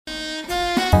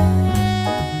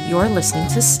You're listening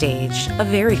to Staged, a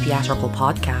very theatrical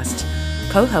podcast,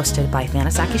 co-hosted by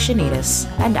Thanasaki Shanitas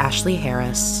and Ashley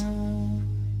Harris.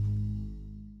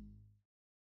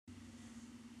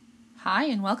 Hi,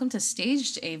 and welcome to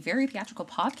Staged, a very theatrical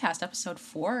podcast, episode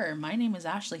 4. My name is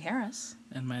Ashley Harris.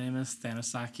 And my name is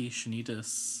Thanasaki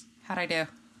Shanitas. How'd I do?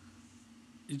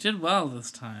 You did well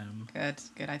this time. Good.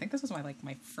 I think this was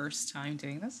my first time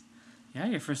doing this. Yeah,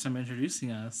 your first time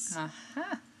introducing us.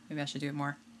 Uh-huh. Maybe I should do it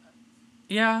more.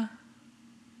 Yeah,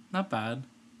 not bad.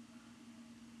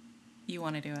 You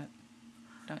want to do it,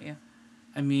 don't you?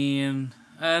 I mean,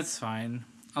 that's fine.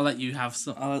 I'll let you have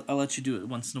some. I'll let you do it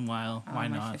once in a while. Why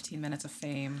not? 15 minutes of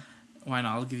fame. Why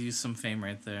not? I'll give you some fame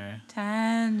right there.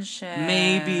 Tension.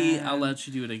 Maybe I'll let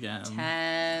you do it again.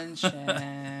 Tension.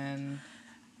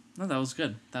 No, that was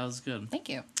good. Thank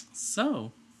you.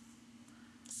 So,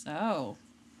 how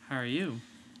are you?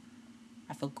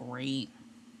 I feel great.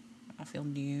 I feel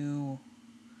new.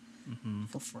 Mm-hmm. I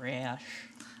feel fresh.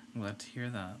 I'm glad to hear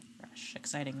that. Fresh.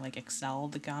 Exciting, like Excel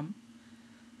the gum.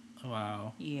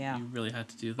 Wow. Yeah. You really had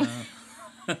to do that.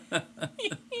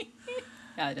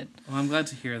 Yeah, I did. Well, I'm glad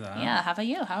to hear that. Yeah, how about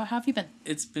you? How have you been?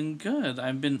 It's been good.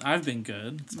 I've been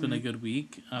good. It's been a good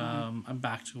week. I'm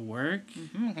back to work.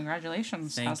 Mm-hmm.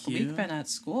 Congratulations. Thank How's the you. week been at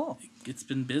school? It's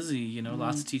been busy,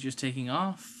 lots of teachers taking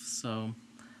off. So,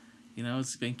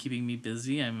 it's been keeping me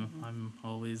busy. I'm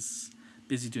always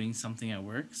busy doing something at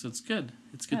work. So it's good.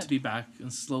 It's good to be back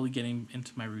and slowly getting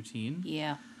into my routine.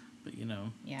 Yeah. But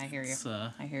Yeah, I hear you.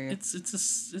 I hear you.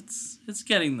 It's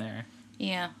getting there.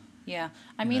 Yeah.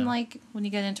 I mean, like, when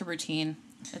you get into routine,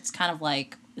 it's kind of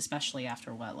like, especially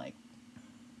after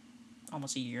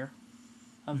almost a year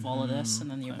of all of this, and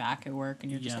then you're back at work,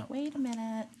 and you're just like, wait a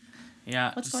minute.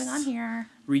 Yeah. What's going on here?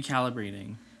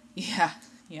 Recalibrating. Yeah.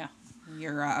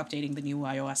 You're updating the new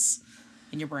iOS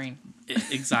in your brain.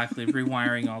 Exactly.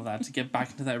 Rewiring all that to get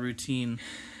back into that routine.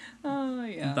 Oh,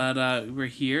 yeah. But we're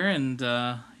here, and,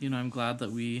 I'm glad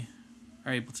that we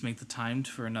are able to make the time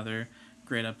for another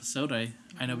great episode. I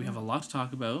know we have a lot to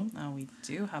talk about. Oh, we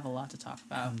do have a lot to talk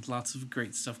about. And lots of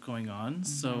great stuff going on.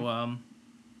 So,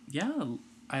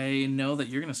 I know that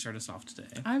you're going to start us off today.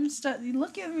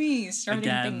 Look at me,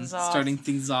 starting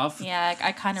things off. Yeah,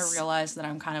 I kind of realized that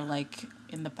I'm kind of, like,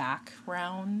 in the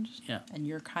background. Yeah. And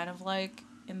you're kind of, like,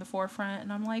 in the forefront.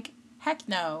 And I'm like, heck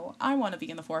no, I want to be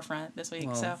in the forefront this week.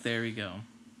 Well, so there we go.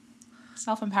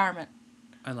 Self-empowerment.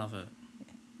 I love it.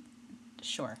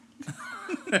 Sure.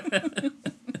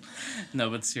 No,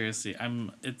 but seriously,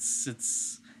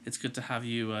 it's good to have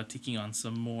you taking on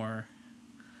some more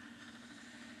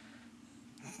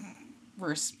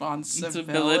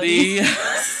responsibility.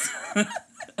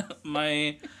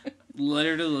 My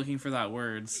literally looking for that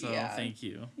word, so thank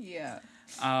you. Yeah.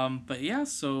 But yeah,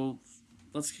 so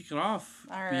let's kick it off.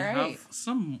 All right.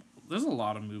 There's a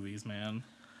lot of movies, man.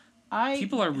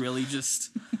 People are really just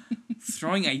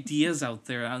throwing ideas out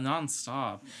there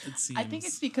nonstop, it seems. I think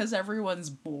it's because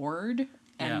everyone's bored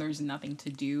and there's nothing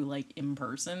to do, like, in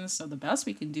person, so the best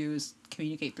we can do is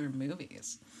communicate through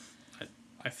movies.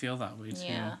 I feel that way, too.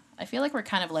 Yeah. I feel like we're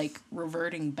kind of, like,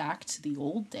 reverting back to the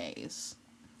old days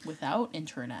without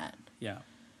internet. Yeah.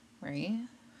 Right?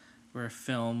 Where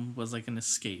film was, like, an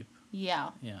escape. Yeah.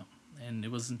 Yeah. And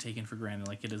it wasn't taken for granted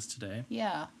like it is today.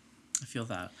 Yeah. I feel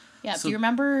that. Yeah. So, do you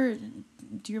remember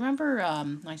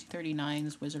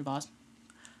 1939's Wizard of Oz?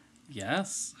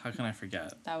 Yes. How can I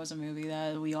forget? That was a movie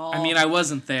that we all... I mean, I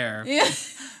wasn't there. Yeah.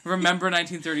 Remember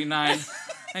 1939?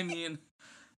 I mean...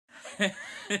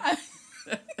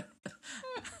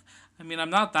 I mean, I'm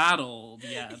not that old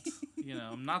yet.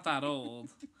 I'm not that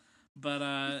old.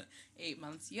 But, 8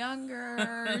 months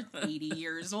younger, 80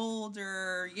 years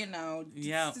older,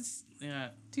 Yeah.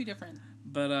 Two different...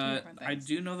 But I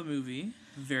do know the movie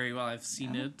very well. I've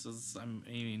seen it, as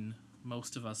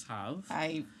most of us have.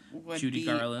 I would Judy be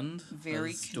Garland very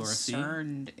as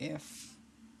concerned Dorothy. if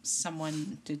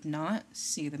someone did not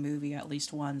see the movie at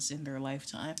least once in their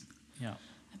lifetime. Yeah.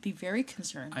 I'd be very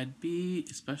concerned. I'd be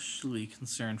especially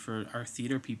concerned for our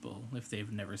theater people if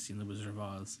they've never seen The Wizard of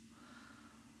Oz.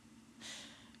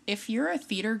 If you're a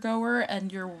theater goer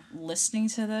and you're listening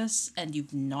to this and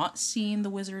you've not seen The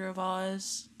Wizard of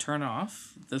Oz, turn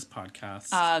off this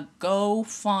podcast. Go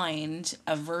find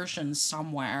a version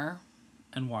somewhere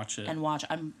and watch it.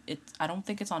 I don't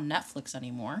think it's on Netflix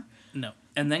anymore. No.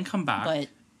 And then come back. But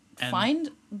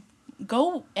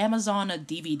go Amazon a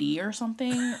DVD or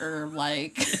something, or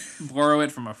like borrow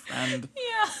it from a friend.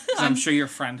 Yeah. I'm sure your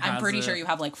friend has I'm pretty sure you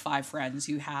have like 5 friends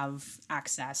who have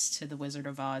access to The Wizard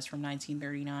of Oz from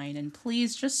 1939, and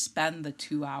please just spend the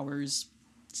 2 hours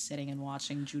sitting and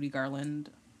watching Judy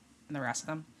Garland and the rest of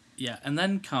them. Yeah, and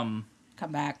then come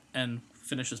come back and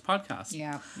finish this podcast.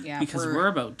 Yeah. Because we're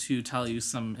about to tell you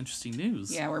some interesting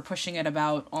news. Yeah, we're pushing it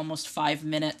about almost 5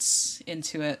 minutes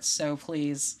into it, so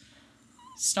please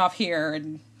stop here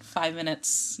in 5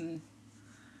 minutes and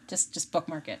just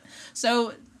bookmark it.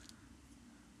 So,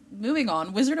 moving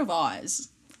on, Wizard of Oz.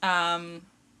 So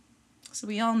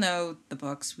we all know the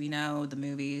books, we know the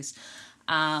movies.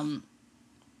 How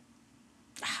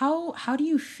do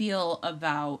you feel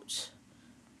about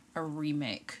a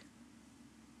remake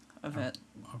of it?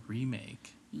 A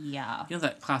remake? Yeah. You know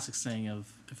that classic saying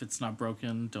of, if it's not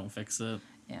broken, don't fix it?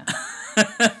 Yeah.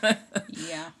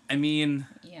 Yeah. I mean...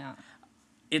 Yeah.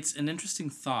 It's an interesting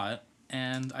thought,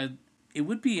 and it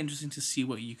would be interesting to see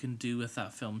what you can do with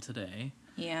that film today.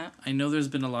 Yeah. I know there's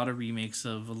been a lot of remakes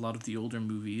of a lot of the older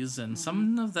movies, and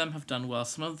some of them have done well.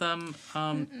 Some of them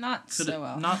not so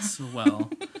well. Not so well.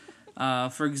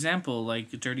 For example,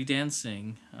 like Dirty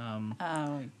Dancing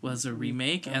was a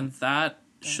remake, and that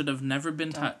should have never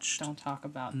been touched. Don't talk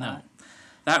about that.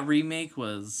 That remake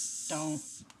was...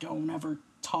 Don't ever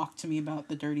talk to me about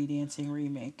the Dirty Dancing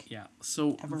remake. Yeah,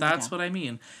 so that's what I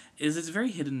mean. It's very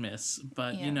hit and miss,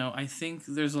 but, I think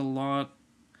there's a lot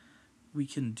we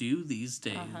can do these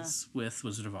days with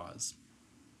Wizard of Oz.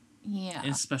 Yeah.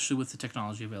 Especially with the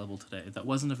technology available today. That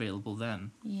wasn't available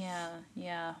then.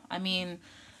 Yeah. I mean,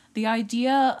 the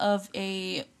idea of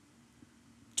a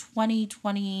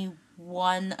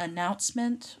 2021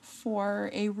 announcement for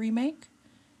a remake,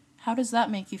 how does that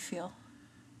make you feel?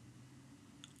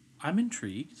 I'm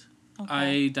intrigued. Okay.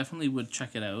 I definitely would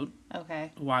check it out.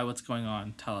 Okay. Why? What's going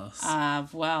on? Tell us.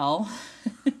 Well,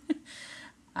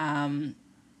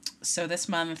 so this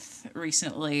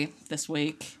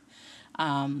week,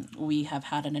 we have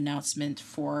had an announcement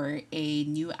for a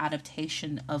new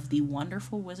adaptation of The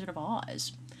Wonderful Wizard of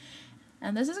Oz.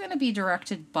 And this is going to be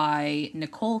directed by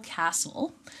Nicole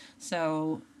Kassell.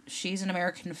 So she's an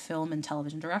American film and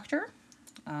television director.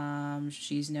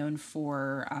 She's known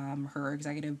for her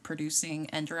executive producing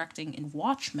and directing in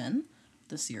Watchmen,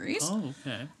 the series. Oh,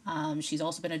 okay. She's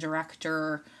also been a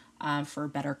director for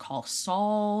Better Call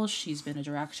Saul. She's been a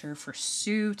director for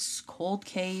Suits, Cold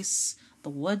Case, The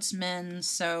Woodsman.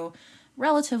 So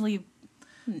relatively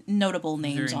notable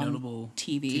names on notable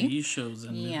TV. TV shows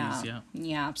and movies, yeah.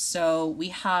 Yeah, so we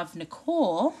have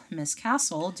Nicole, Miss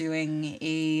Kassell, doing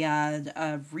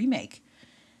a remake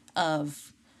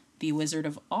of The Wizard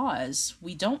of Oz.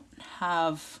 We don't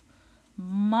have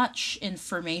much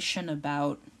information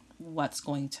about what's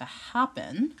going to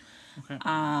happen. Okay.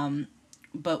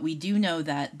 But we do know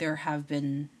that there have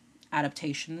been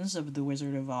adaptations of The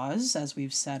Wizard of Oz, as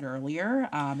we've said earlier,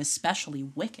 especially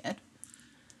Wicked.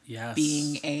 Yes.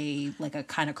 Being a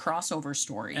kind of crossover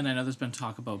story. And I know there's been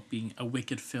talk about being a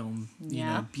Wicked film, you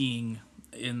know, being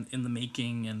in the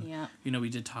making, and we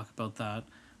did talk about that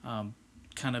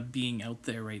kind of being out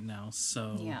there right now.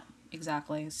 So yeah,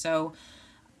 exactly. So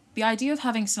the idea of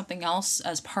having something else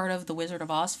as part of the Wizard of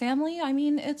Oz family, I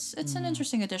mean, it's an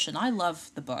interesting addition. I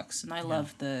love the books, and I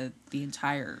love the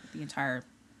entire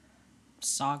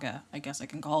saga, I guess I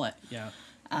can call it. Yeah.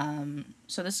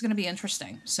 So this is going to be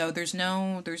interesting. So there's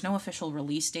no official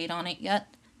release date on it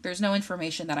yet. There's no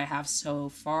information that I have so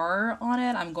far on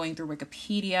it. I'm going through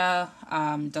Wikipedia.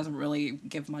 Doesn't really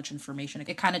give much information.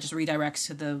 It kind of just redirects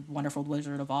to the Wonderful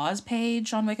Wizard of Oz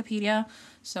page on Wikipedia.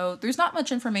 So there's not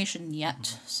much information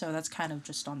yet. So that's kind of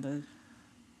just on the...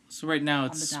 So right now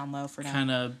it's the down low for now.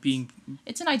 Kind of being...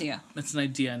 It's an idea. It's an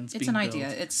idea, and it's an idea.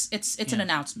 It's an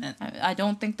announcement. I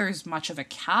don't think there's much of a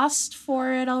cast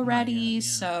for it already. Yet,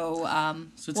 yeah.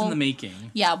 So it's in the making.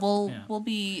 Yeah, we'll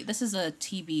be. This is a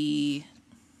TBC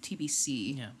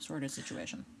sort of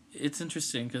situation. It's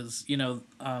interesting because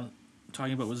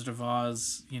talking about Wizard of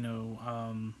Oz,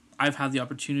 I've had the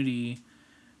opportunity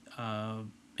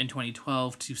in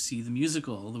 2012 to see the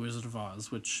musical The Wizard of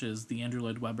Oz, which is the Andrew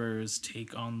Lloyd Webber's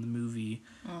take on the movie.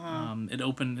 It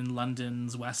opened in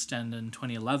London's West End in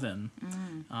 2011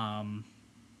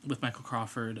 with Michael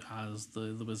Crawford as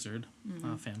the wizard,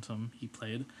 Phantom he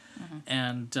played.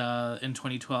 And in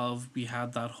 2012 we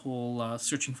had that whole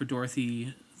Searching for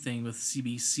Dorothy thing with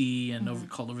CBC and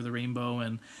Called Over the Rainbow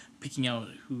and picking out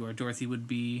who our Dorothy would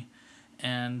be.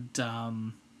 And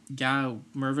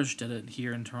Mirvish did it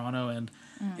here in Toronto, and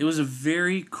it was a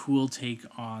very cool take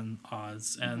on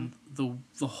Oz, and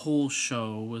the whole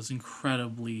show was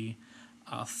incredibly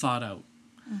thought out.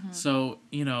 So,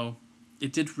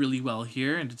 it did really well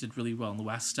here, and it did really well in the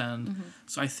West End.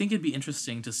 So I think it'd be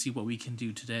interesting to see what we can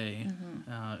do today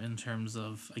in terms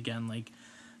of, again, like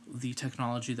the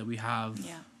technology that we have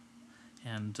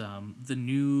and the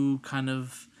new kind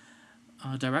of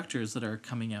directors that are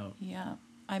coming out. Yeah.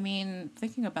 I mean,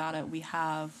 thinking about it, we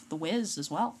have The Wiz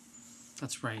as well.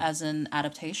 That's right. As an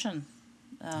adaptation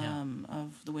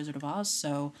of The Wizard of Oz.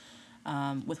 So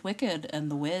with Wicked and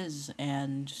The Wiz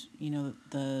and,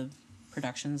 the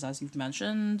productions, as you've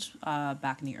mentioned,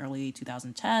 back in the early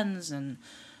 2010s, and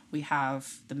we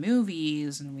have the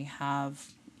movies, and we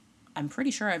have... I'm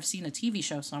pretty sure I've seen a TV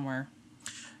show somewhere.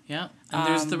 Yeah, and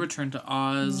there's the Return to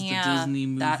Oz, the Disney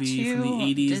movie from the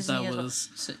 80s. Disney that was...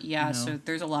 So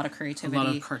there's a lot of creativity. A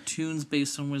lot of cartoons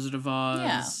based on Wizard of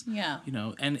Oz. Yeah.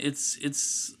 And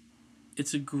it's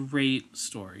a great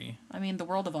story. I mean, the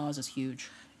world of Oz is huge.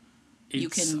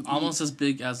 It's almost as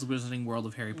big as the Wizarding World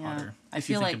of Harry Potter. If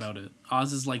you think about it.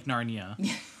 Oz is like Narnia.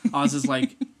 Oz is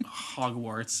like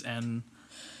Hogwarts and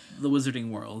the Wizarding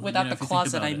World. Without the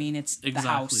closet, I mean, it's the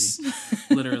house.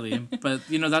 Literally. But,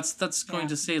 that's going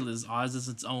to say, Liz, Oz is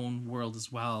its own world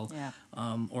as well. Yeah.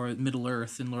 Or Middle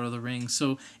Earth in Lord of the Rings.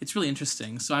 So it's really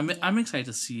interesting. So I'm excited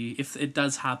to see if it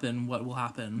does happen, what will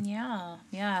happen. Yeah,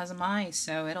 as am I.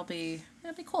 So it'll be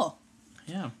cool.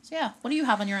 Yeah. So what do you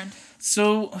have on your end?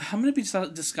 So I'm going to be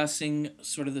discussing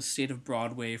sort of the state of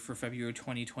Broadway for February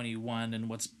 2021 and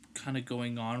what's kind of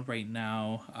going on right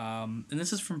now. And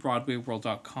this is from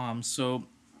BroadwayWorld.com. So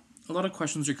a lot of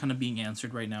questions are kind of being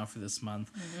answered right now for this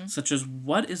month, such as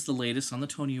what is the latest on the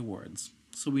Tony Awards?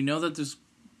 So we know that there's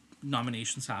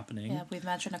nominations happening. Yeah, we've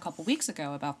mentioned a couple weeks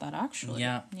ago about that, actually.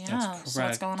 Yeah, that's correct. So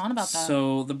what's going on about that?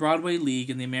 So the Broadway League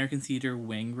and the American Theatre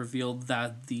Wing revealed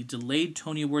that the delayed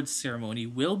Tony Awards ceremony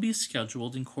will be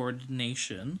scheduled in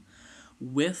coordination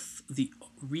with the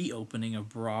reopening of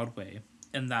Broadway,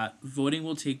 and that voting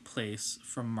will take place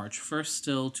from March 1st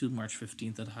still to March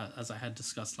 15th, as I had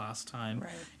discussed last time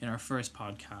in our first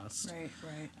podcast.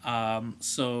 Right.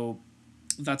 So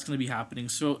that's going to be happening.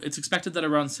 So it's expected that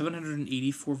around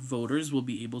 784 voters will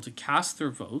be able to cast their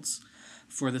votes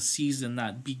for the season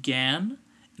that began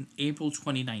in April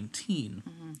 2019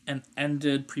 and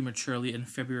ended prematurely in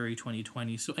February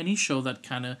 2020. So any show that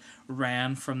kind of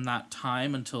ran from that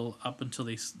time until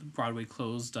Broadway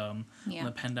closed when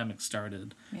the pandemic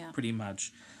started, pretty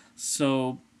much.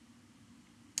 So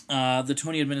the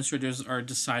Tony administrators are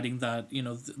deciding that,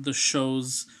 the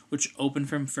shows which open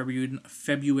from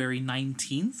February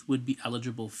 19th would be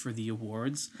eligible for the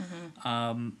awards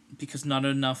because not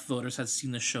enough voters had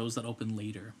seen the shows that opened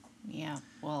later. Yeah,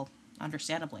 well,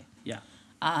 understandably. Yeah.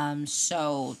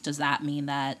 So does that mean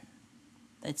that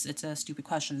it's a stupid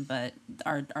question, but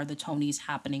are the Tonys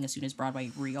happening as soon as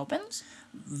Broadway reopens?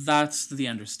 That's the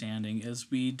understanding,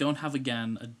 is we don't have,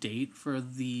 again, a date for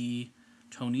the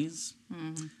Tonys,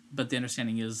 but the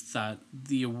understanding is that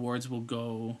the awards will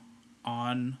go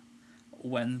on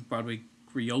when Broadway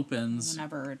reopens.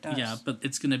 Whenever it does. Yeah, but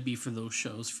it's going to be for those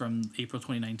shows from April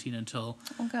 2019 until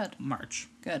March.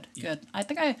 Good. I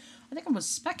think I was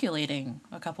speculating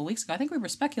a couple weeks ago. I think we were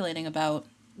speculating about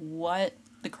what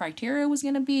the criteria was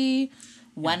going to be,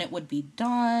 when it would be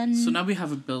done. So now we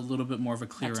have a little bit more of a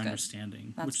clear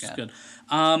understanding, which is good.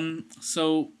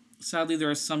 So sadly, there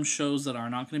are some shows that are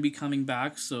not going to be coming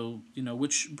back. So,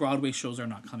 which Broadway shows are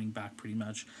not coming back, pretty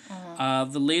much.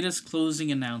 The latest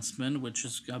closing announcement, which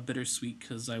is bittersweet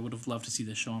because I would have loved to see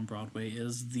the show on Broadway,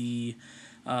 is the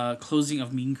closing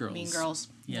of Mean Girls. Mean Girls.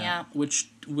 Yeah.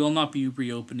 Which will not be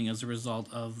reopening as a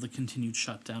result of the continued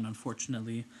shutdown,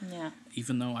 unfortunately. Yeah.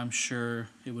 Even though I'm sure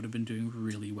it would have been doing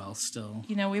really well still.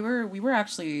 We were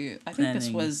actually, I think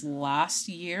this was last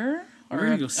year. Or we're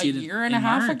gonna go see a year and a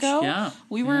half March. ago. Yeah.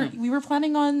 We were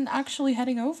planning on actually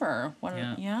heading over.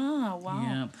 Wow.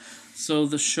 Yeah. So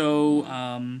the show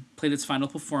played its final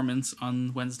performance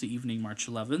on Wednesday evening, March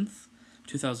 11th,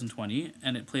 2020,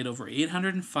 and it played over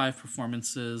 805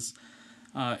 performances,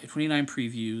 29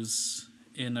 previews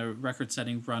in a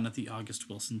record-setting run at the August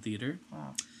Wilson Theatre.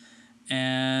 Wow.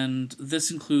 And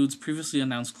this includes previously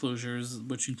announced closures,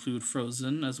 which include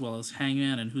Frozen, as well as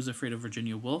Hangman and Who's Afraid of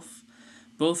Virginia Woolf,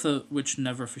 both of which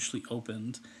never officially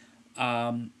opened.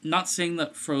 Not saying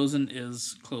that Frozen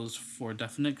is closed for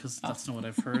definite, because that's not what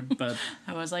I've heard, but...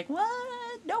 I was like,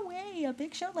 what? No way, a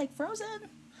big show like Frozen?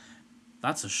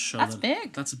 That's a show. That's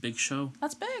big. That's a big show.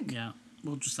 That's big. Yeah.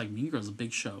 Well, just like Mean Girls, a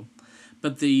big show.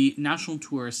 But the national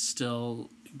tour is still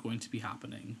going to be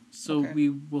happening. So we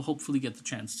will hopefully get the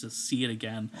chance to see it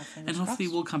again. And hopefully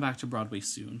we'll come back to Broadway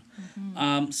soon.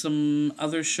 Some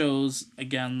other shows,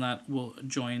 again, that will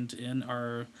joined in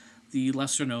are the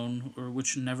lesser known, or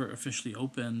which never officially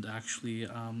opened, actually,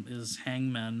 is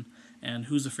Hangman and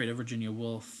Who's Afraid of Virginia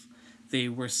Woolf. They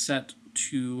were set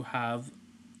to have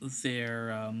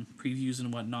their previews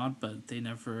and whatnot, but they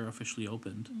never officially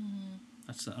opened.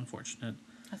 That's unfortunate.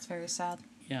 That's very sad.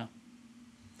 Yeah.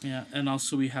 Yeah, and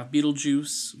also we have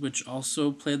Beetlejuice, which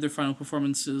also played their final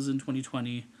performances in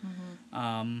 2020.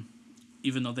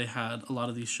 Even though they had a lot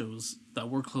of these shows that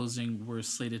were closing were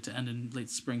slated to end in late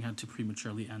spring, had to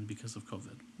prematurely end because of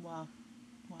COVID. Wow.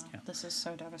 Yeah. This is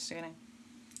so devastating.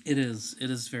 It is. It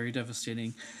is very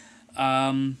devastating.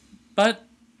 But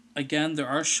again, there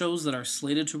are shows that are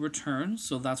slated to return,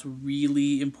 so that's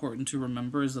really important to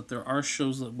remember, is that there are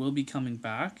shows that will be coming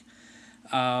back.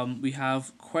 We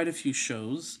have quite a few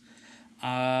shows.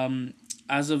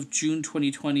 As of June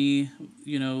 2020,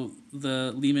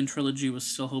 the Lehman Trilogy was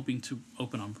still hoping to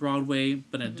open on Broadway,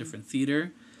 but in a different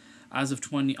theater. As of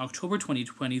October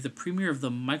 2020, the premiere of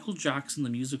the Michael Jackson the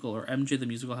Musical, or MJ the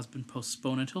Musical, has been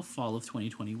postponed until fall of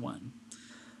 2021,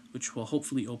 which will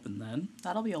hopefully open then.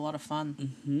 That'll be a lot of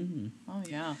fun. Mm-hmm. Oh,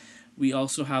 yeah. We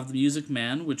also have The Music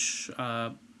Man, which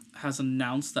has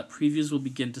announced that previews will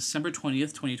begin December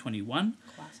 20th, 2021.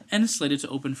 Classic. And is slated to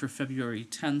open for February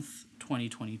 10th,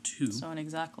 2022. So in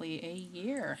exactly a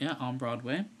year. Yeah, on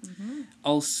Broadway.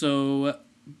 Also,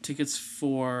 tickets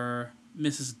for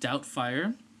Mrs.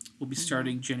 Doubtfire will be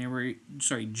starting June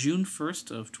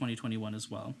 1st of 2021 as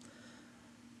well.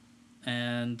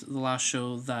 And the last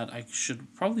show that I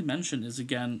should probably mention is,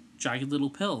 again, Jagged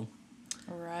Little Pill.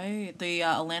 Right. The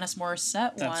Alanis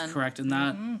Morissette one. That's correct. And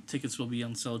that tickets will be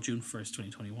on sale June 1st,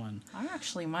 2021. I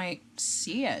actually might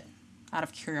see it out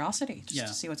of curiosity, just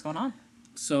to see what's going on.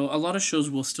 So a lot of shows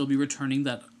will still be returning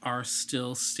that are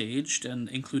still staged, and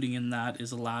including in that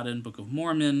is Aladdin, Book of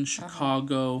Mormon,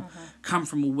 Chicago, Come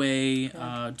From Away,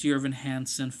 Dear Evan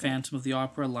Hansen, Phantom of the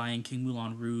Opera, Lion King,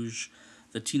 Moulin Rouge,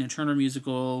 the Tina Turner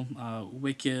musical,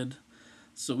 Wicked.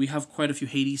 So we have quite a few,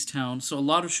 Hadestown. So a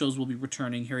lot of shows will be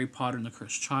returning, Harry Potter and the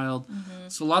Cursed Child.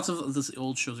 So lots of these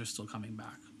old shows are still coming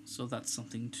back. So that's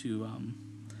something to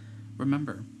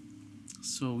remember.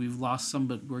 So we've lost some,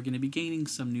 but we're going to be gaining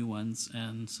some new ones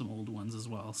and some old ones as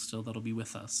well. Still, that'll be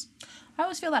with us. I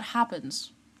always feel that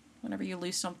happens. Whenever you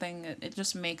lose something, it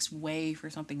just makes way for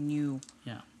something new.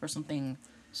 Yeah. Or something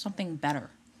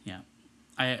better. Yeah.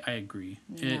 I agree.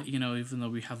 Yeah. Even though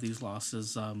we have these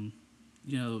losses,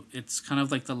 it's kind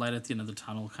of like the light at the end of the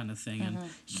tunnel kind of thing. And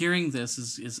hearing this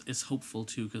is hopeful,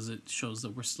 too, because it shows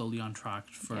that we're slowly on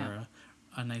track for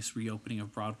a nice reopening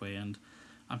of Broadway. And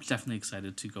I'm definitely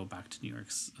excited to go back to New York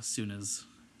as soon as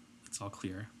it's all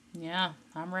clear. Yeah,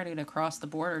 I'm ready to cross the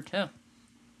border, too.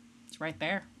 It's right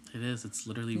there. It is. It's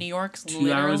literally New York's 2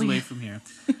 hours away from here.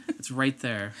 It's right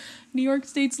there. New York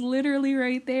State's literally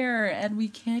right there, and we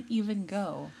can't even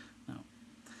go. No.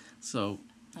 So,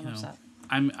 I'm upset.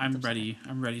 I'm ready.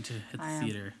 I'm ready to hit the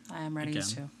theater. I am ready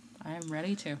to. I am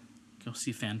ready to. Go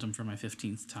see Phantom for my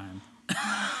 15th time.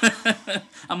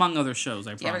 Among other shows,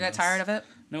 I promise. Do you ever get tired of it?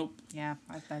 Nope. Yeah,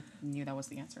 I knew that was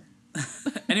the answer.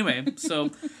 Anyway,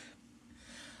 so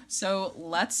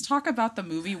let's talk about the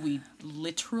movie we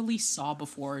literally saw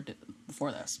before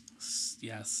this.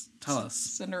 Yes, tell us.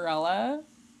 Cinderella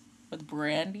with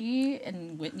Brandy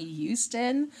and Whitney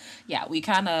Houston. Yeah, we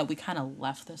kind of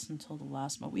left this until the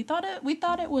last moment. We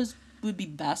thought it would be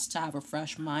best to have a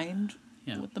fresh mind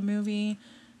with the movie,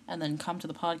 and then come to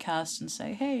the podcast and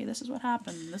say, hey, this is what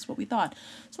happened. This is what we thought.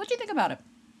 So what do you think about it?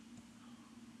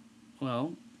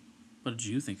 Well, what did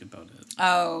you think about it?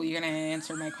 Oh, you're going to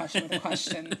answer my question with a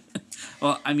question.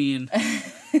 Well, I mean,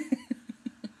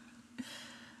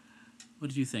 what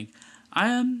did you think?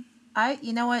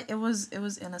 You know what? It was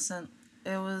innocent.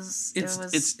 It was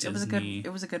Disney.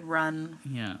 It was a good run.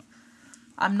 Yeah.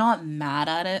 I'm not mad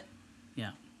at it.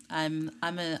 Yeah.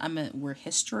 We're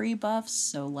history buffs,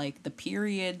 so like the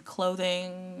period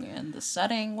clothing and the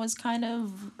setting was kind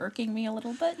of irking me a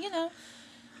little bit,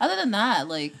 Other than that,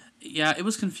 like. Yeah, it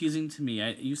was confusing to me.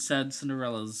 You said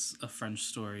Cinderella's a French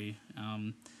story.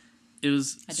 It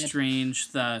was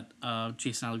strange that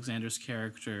Jason Alexander's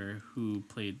character, who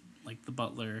played like the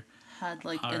butler, had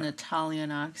like an Italian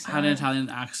accent. Had an Italian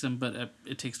accent, but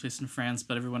it takes place in France.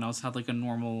 But everyone else had like a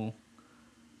normal.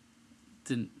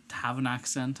 Didn't have an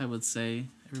accent, I would say.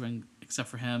 Everyone except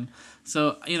for him.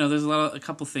 So there's a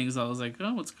couple things I was like,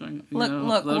 oh, what's going on?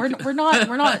 Look,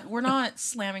 we're not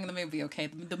slamming the movie. Okay,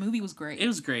 the movie was great. It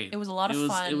was great. It was a lot of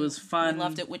fun. It was fun. I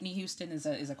loved it. Whitney Houston is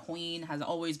a queen. Has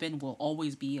always been. Will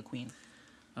always be a queen.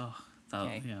 Oh,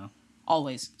 yeah.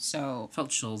 Always. So felt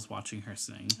chills watching her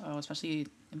sing. Oh, especially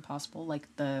Impossible, like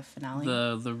the finale.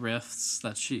 The riffs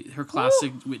that her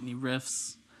classic Whitney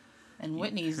riffs. And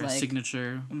Whitney's her like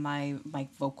signature. My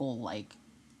vocal like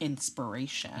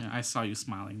inspiration. Yeah, I saw you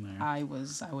smiling there. I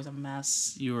was a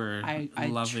mess. You were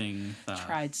loving that.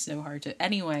 Tried so hard to.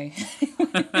 Anyway.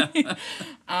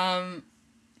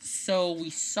 So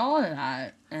we saw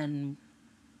that, and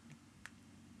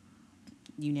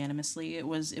unanimously it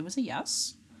was a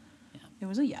yes. Yeah. It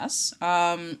was a yes.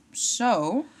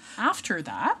 So after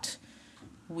that,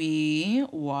 we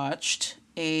watched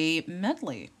a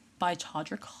medley by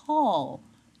Todrick Hall.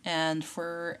 And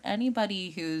for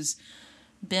anybody who's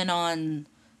been on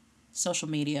social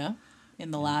media in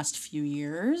the last few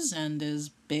years and is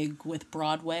big with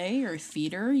Broadway or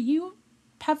theater, you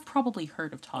have probably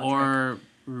heard of Todrick. Or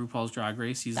RuPaul's Drag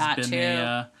Race. He's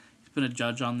been a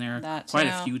judge on there quite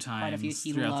a few times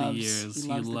throughout the years. He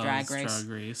loves the Drag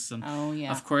Race. And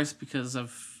yeah. Of course, because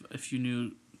of, if you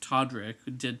knew, Todrick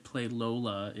did play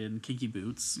Lola in Kinky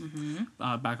Boots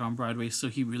back on Broadway, so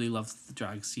he really loves the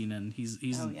drag scene, and he's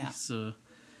a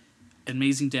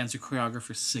amazing dancer,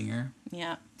 choreographer, singer.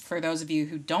 Yeah. For those of you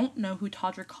who don't know who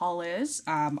Todrick Hall is,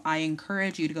 I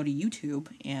encourage you to go to YouTube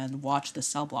and watch the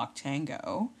Cell Block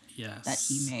Tango that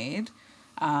he made.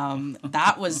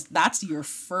 That's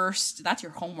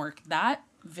your homework. That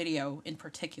video in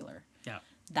particular. Yeah.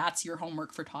 That's your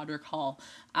homework for Todrick Hall.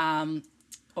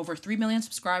 Over 3 million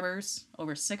subscribers,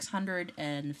 over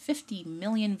 650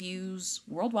 million views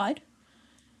worldwide.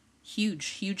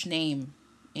 Huge name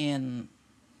in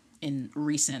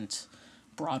recent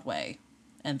Broadway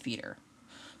and theater.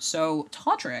 So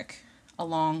Todrick,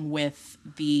 along with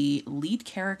the lead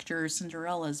character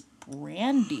Cinderella's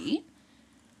Brandy,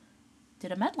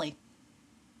 did a medley.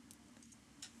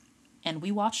 And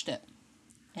we watched it.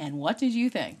 And what did you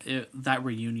think? That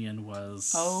reunion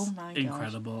was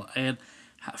incredible. Gosh. I had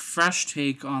a fresh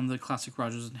take on the classic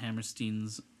Rodgers and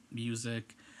Hammerstein's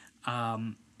music.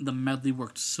 The medley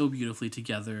worked so beautifully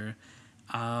together.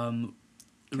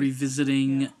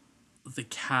 Revisiting the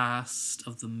cast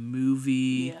of the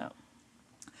movie. Yeah.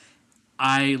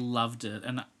 I loved it.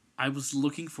 And I was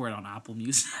looking for it on Apple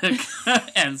Music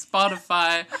and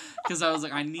Spotify because I was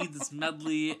like, I need this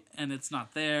medley, and it's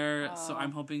not there. So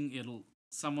I'm hoping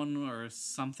someone or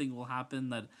something will happen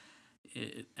that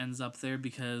it ends up there,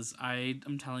 because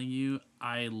I'm telling you,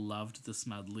 I loved this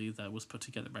medley that was put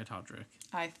together by Todrick.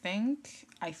 I think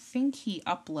he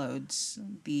uploads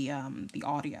the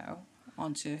audio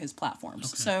onto his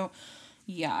platforms. Okay. So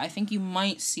yeah, I think you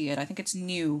might see it. I think it's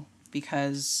new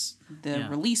because the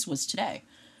release was today.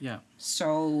 Yeah.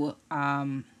 So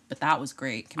but that was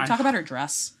great. Can we talk about her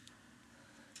dress?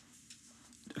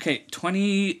 Okay,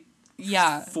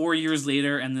 4 years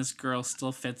later, and this girl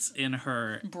still fits in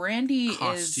her Brandy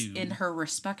costume. Is in her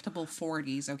respectable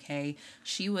 40s, okay?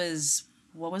 She was,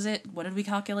 what was it? What did we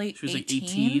calculate? She was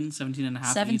 18, 17 and a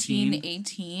half,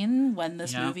 18 when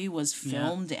this movie was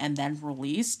filmed and then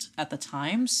released at the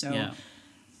time. So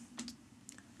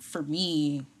for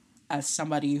me, as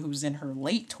somebody who's in her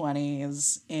late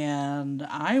 20s, and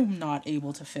I'm not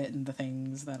able to fit in the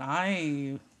things that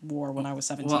I wore when I was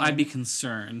 17. Well, I'd be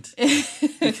concerned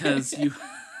because you...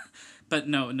 But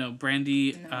no,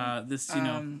 Brandy,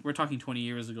 we're talking 20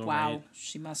 years ago, wow, right?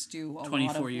 She must do a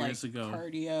 24 lot of, years ago.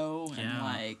 cardio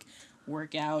and,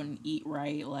 work out and eat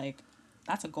right.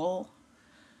 That's a goal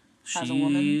as a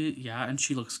woman. Yeah, and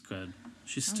she looks good.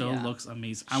 She still looks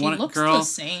amazing. She looks the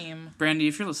same. Brandy,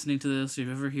 if you're listening to this, if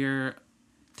you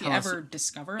ever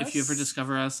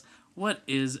discover us, what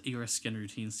is your skin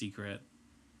routine secret?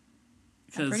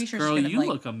 Because, sure girl, you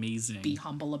look amazing. Be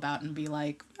humble about and be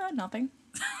like, nothing.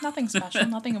 Nothing special,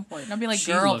 nothing important. I'll be like,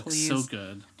 she girl, looks please. so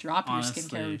good. Drop your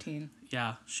skincare routine.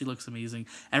 Yeah, she looks amazing.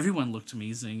 Everyone looked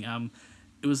amazing.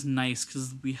 It was nice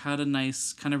because we had a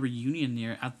nice kind of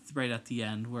reunion right at the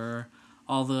end where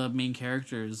all the main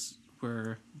characters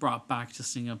were brought back to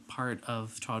sing a part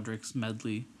of Todrick's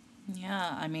medley.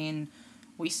 Yeah, I mean,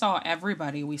 we saw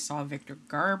everybody. We saw Victor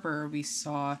Garber. We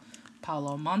saw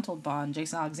Paolo Montalban,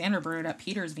 Jason Alexander, Bernadette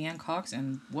Peters, Vianne Cox,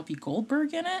 and Whoopi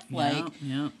Goldberg in it.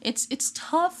 It's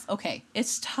tough. Okay,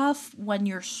 it's tough when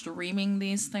you're streaming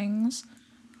these things,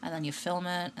 and then you film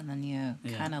it, and then you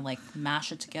kind of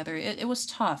mash it together. It was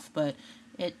tough, but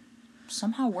it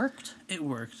somehow worked. It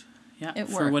worked. Yeah, it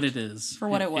worked. For what it is. For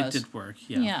what it was. It did work,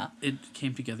 yeah. It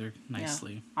came together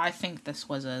nicely. Yeah. I think this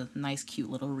was a nice,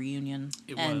 cute little reunion.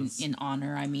 It was. In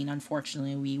honor, I mean,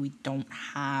 unfortunately, we don't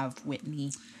have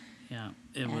Whitney. Yeah,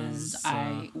 it was.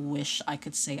 I wish I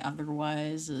could say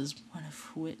otherwise as one of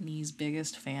Whitney's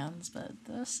biggest fans, but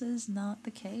this is not the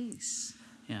case.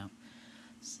 Yeah.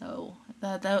 So,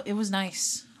 that it was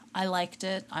nice. I liked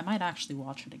it. I might actually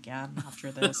watch it again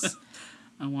after this.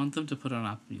 I want them to put it on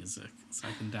Apple Music so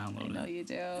I can download it. I know you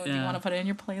do. Yeah. Do you want to put it in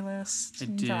your playlist? I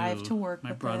do. Drive to work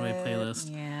My with Broadway it?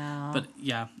 playlist. Yeah. But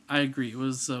yeah, I agree. It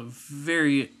was a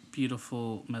very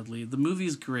beautiful medley. The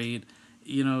movie's great.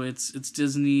 You know, it's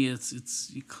Disney.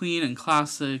 It's clean and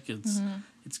classic. It's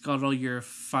got all your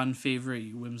fun,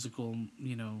 favorite, whimsical,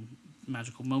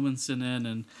 magical moments in it,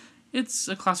 and It's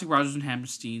a classic Rodgers and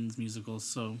Hammerstein's musical,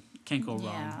 so can't go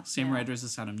wrong. Yeah, Same yeah. writers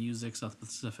as Sound of Music, South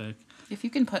Pacific. If you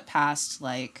can put past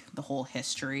like the whole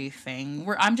history thing,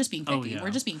 I'm just being picky. Oh, yeah.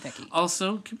 We're just being picky.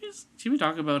 Also, can we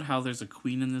talk about how there's a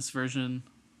queen in this version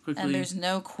quickly? And there's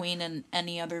no queen in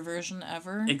any other version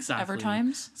ever. Exactly. Ever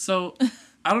times. So,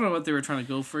 I don't know what they were trying to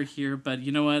go for here, but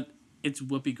you know what? It's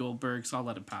Whoopi Goldberg, so I'll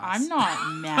let it pass. I'm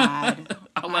not mad.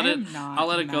 I'll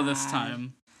let it go this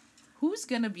time. Who's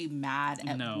gonna be mad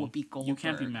at No, Whoopi Goldberg? you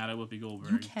can't be mad at Whoopi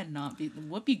Goldberg. You cannot be.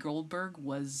 Whoopi Goldberg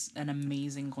was an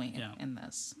amazing queen in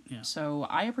this. Yeah. So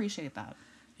I appreciate that.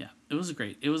 Yeah, it was a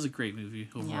great movie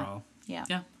overall. Yeah.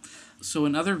 Yeah. So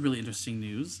another really interesting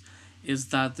news is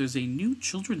that there's a new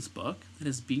children's book that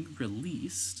is being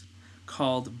released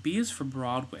called B is for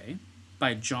Broadway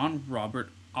by John Robert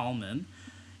Allman,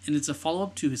 and it's a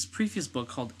follow-up to his previous book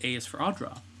called A is for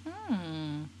Audra.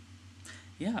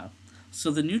 Yeah. So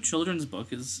the new children's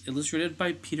book is illustrated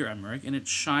by Peter Emmerich, and it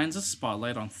shines a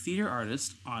spotlight on theater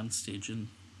artists on stage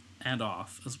and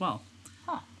off as well.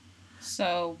 Huh.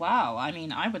 So wow, I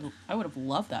mean, I would have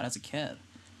loved that as a kid.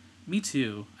 Me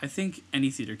too. I think any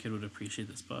theater kid would appreciate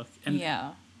this book, and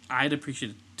yeah, I'd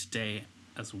appreciate it today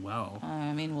as well.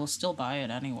 I mean, we'll still buy it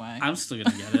anyway. I'm still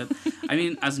gonna get it. I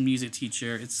mean, as a music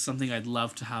teacher, it's something I'd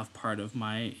love to have part of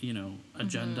my,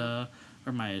 agenda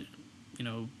or my,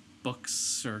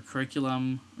 books or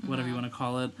curriculum, whatever you want to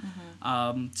call it,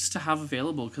 just to have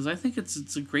available, because I think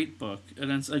it's a great book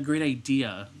and it's a great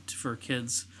idea for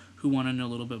kids who want to know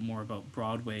a little bit more about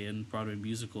Broadway and Broadway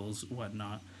musicals,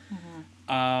 whatnot.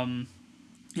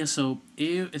 So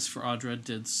A is for Audra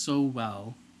did so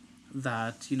well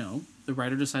that, the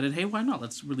writer decided, hey, why not?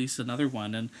 Let's release another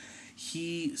one. And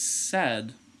he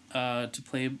said according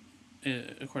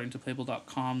to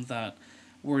Playbill.com, that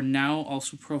we're now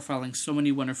also profiling so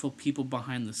many wonderful people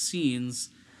behind the scenes,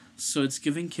 so it's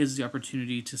giving kids the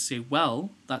opportunity to say, well,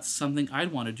 that's something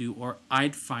I'd want to do, or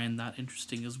I'd find that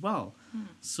interesting as well.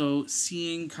 So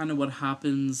seeing kind of what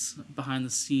happens behind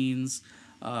the scenes,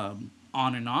 on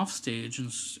and off stage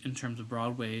in terms of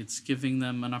Broadway, it's giving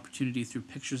them an opportunity through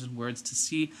pictures and words to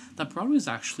see that Broadway is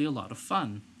actually a lot of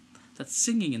fun. That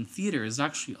singing in theater is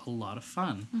actually a lot of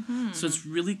fun. So it's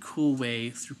really cool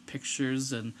way through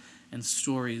pictures and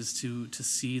stories to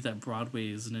see that Broadway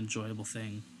is an enjoyable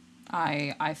thing.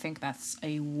 I think that's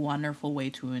a wonderful way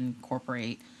to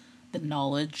incorporate the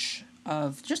knowledge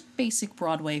of just basic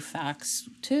Broadway facts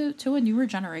to a newer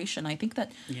generation. I think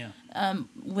that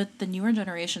with the newer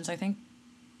generations, I think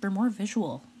they're more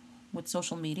visual. With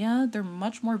social media, they're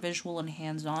much more visual and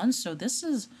hands-on. So this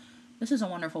is a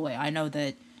wonderful way. I know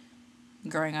that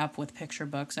growing up with picture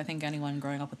books, I think anyone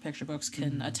growing up with picture books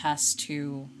can attest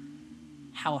to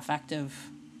how effective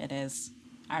it is.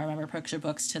 I remember picture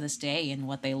books to this day and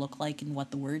what they look like and what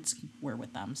the words were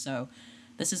with them. So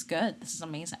this is good. This is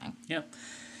amazing. Yep.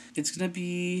 It's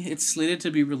slated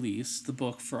to be released, the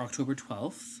book, for October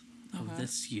 12th of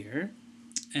this year.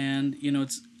 And,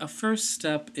 it's a first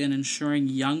step in ensuring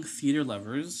young theater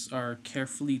lovers are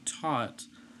carefully taught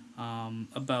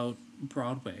about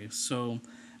Broadway. So,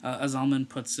 as Allman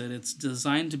puts it, it's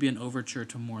designed to be an overture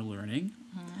to more learning.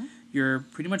 You're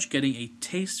pretty much getting a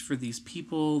taste for these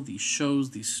people, these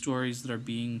shows, these stories that are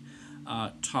being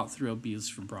taught throughout B is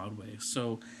for Broadway.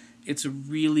 So it's a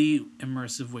really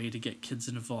immersive way to get kids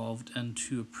involved and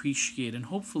to appreciate and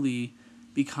hopefully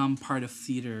become part of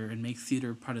theater and make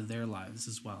theater part of their lives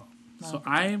as well. So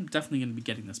I am definitely going to be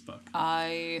getting this book.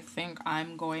 I think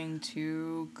I'm going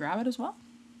to grab it as well.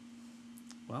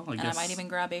 Well, I guess... And I might even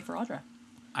grab A for Audra.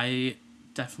 I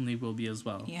definitely will be as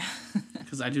well. Yeah.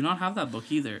 Because I do not have that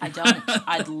book either. I don't.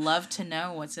 I'd love to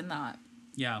know what's in that.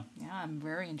 Yeah. Yeah, I'm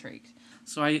very intrigued.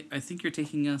 So I think you're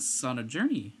taking us on a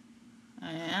journey.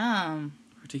 I am.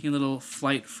 We're taking a little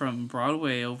flight from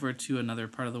Broadway over to another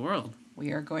part of the world.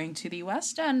 We are going to the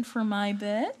West End for my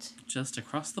bit. Just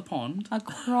across the pond.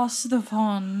 Across the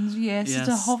pond, yes. It's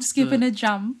a hop, skip, and a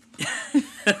jump.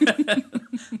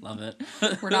 Love it.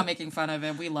 We're not making fun of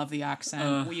it. We love the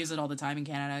accent. We use it all the time in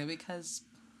Canada because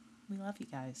we love you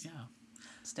guys. Yeah.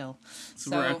 Still.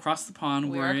 So we're across the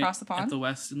pond. We're across the pond. In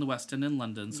the West End in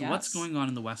London. So what's going on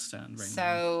in the West End right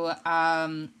now?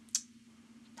 So,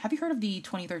 have you heard of the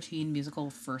 2013 musical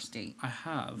First Date? I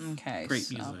have. Okay. Great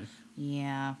music.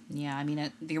 Yeah. I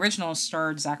mean, the original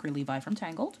starred Zachary Levi from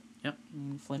Tangled. Yep.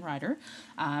 And Flynn Rider.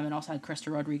 And also had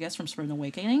Krista Rodriguez from Spring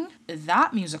Awakening.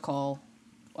 That musical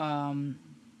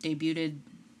debuted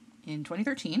in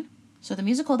 2013. So the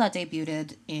musical that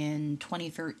debuted in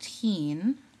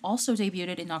 2013 also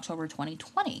debuted in October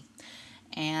 2020.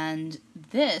 And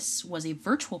this was a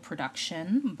virtual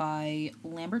production by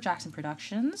Lambert Jackson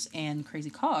Productions and Crazy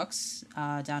Cox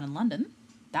down in London.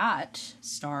 that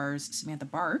stars Samantha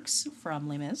Barks from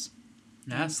Les Mis.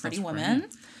 Yes, Pretty that's Woman.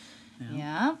 right.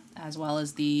 Yeah, as well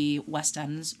as the West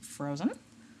End's Frozen.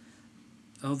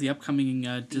 Oh, the upcoming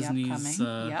Disney's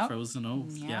Yep. Frozen. Oh,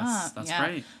 Yeah, yes, that's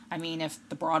right. I mean, if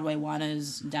the Broadway one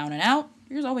is down and out,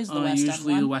 there's always the West End one.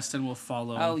 Usually the West End will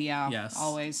follow. Oh, yeah. Yes.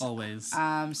 Always. Always.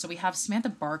 So we have Samantha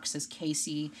Barks as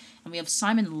Casey, and we have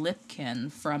Simon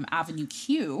Lipkin from Avenue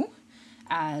Q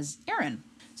as Aaron.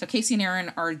 So Casey and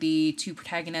Aaron are the two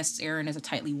protagonists. Aaron is a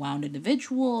tightly wound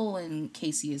individual, and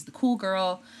Casey is the cool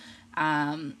girl.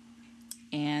 And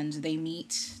they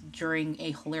meet during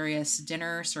a hilarious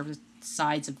dinner, served with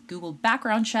sides of Google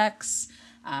background checks,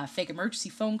 fake emergency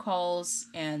phone calls,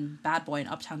 and Bad Boy and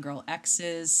Uptown Girl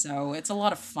exes. So it's a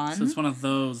lot of fun. So it's one of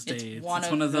those dates. It's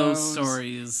one of those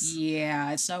stories.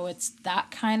 Yeah. So it's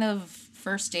that kind of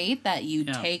first date that you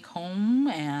take home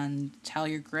and tell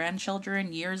your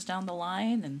grandchildren years down the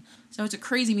line. And so it's a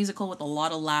crazy musical with a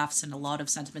lot of laughs and a lot of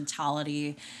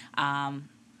sentimentality.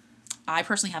 I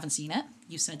personally haven't seen it.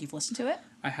 You said you've listened to it?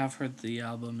 I have heard the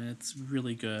album, and it's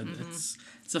really good. Mm-hmm.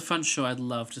 It's a fun show. I'd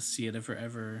love to see it if it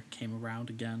ever came around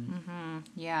again. Mm-hmm.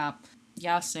 Yeah.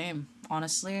 Yeah, same,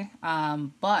 honestly.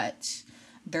 But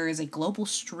there is a global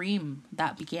stream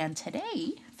that began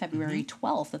today, February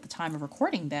 12th, at the time of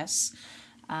recording this,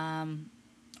 on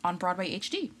Broadway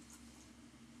HD.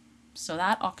 So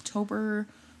that October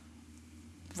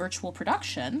virtual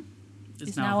production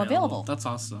is now available. That's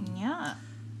awesome. Yeah.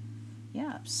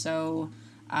 Yeah. So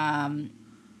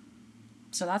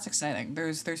that's exciting.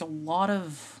 There's a lot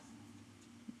of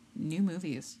new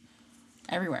movies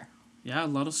everywhere. Yeah, a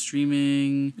lot of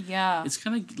streaming. Yeah. It's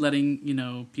kind of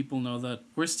letting, people know that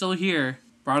we're still here.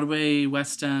 Broadway,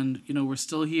 West End, we're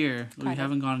still here. We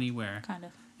haven't gone anywhere. Kind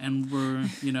of. And we're,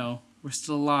 we're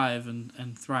still alive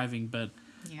and thriving, but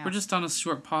we're just on a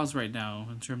short pause right now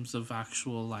in terms of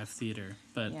actual live theater.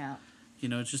 But,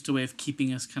 it's just a way of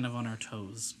keeping us kind of on our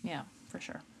toes. Yeah, for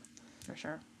sure. For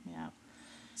sure. Yeah.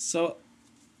 So,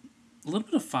 a little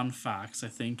bit of fun facts, I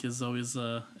think, is always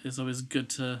good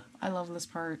to. I love this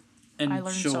part. Enjoy. I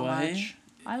learned so much.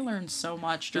 I learned so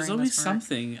much during There's always this part.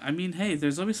 something. I mean, hey,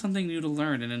 there's always something new to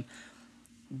learn. And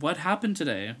what happened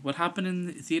today? What happened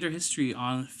in theater history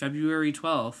on February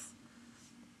 12th?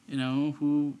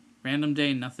 Random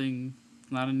day, nothing,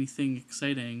 not anything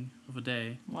exciting of a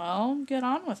day. Well, get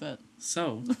on with it.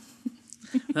 So,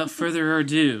 without further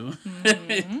ado,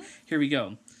 here we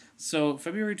go. So,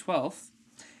 February 12th,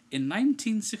 in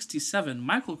 1967,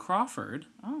 Michael Crawford,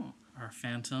 our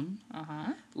Phantom,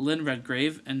 Lynn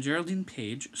Redgrave, and Geraldine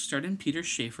Page starred in Peter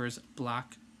Shaffer's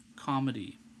Black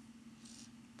Comedy.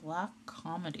 Black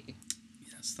Comedy?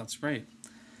 Yes, that's right.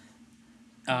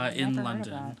 heard In of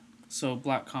London. that. So,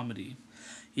 Black Comedy.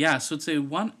 Yeah, so it's a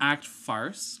one-act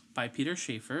farce by Peter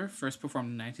Shaffer, first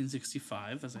performed in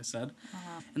 1965, as I said.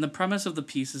 And the premise of the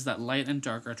piece is that light and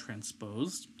dark are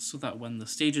transposed, so that when the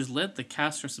stage is lit, the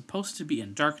cast are supposed to be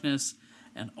in darkness,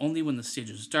 and only when the stage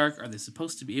is dark are they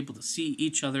supposed to be able to see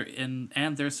each other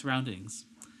and their surroundings.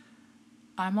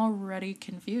 I'm already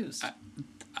confused.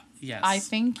 Yes. I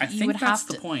think you would that's have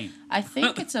the to, point. I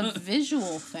think it's a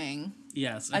visual thing.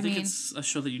 Yes, I think it's a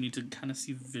show that you need to kind of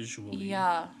see visually.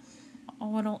 Yeah.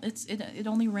 Oh, it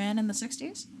only ran in the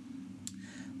 60s?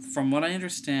 From what I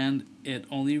understand, it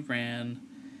only ran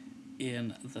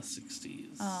in the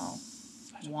 60s. Oh.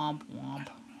 Womp womp. I don't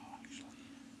know, actually.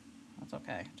 That's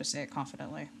okay. Just say it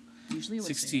confidently. Usually it would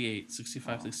 68,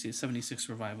 65, 68, 76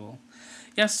 revival.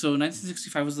 Yes, so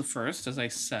 1965 was the first, as I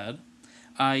said.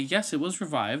 Yes, it was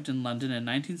revived in London in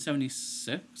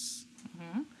 1976.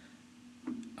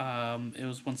 It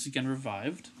was once again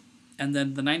revived. And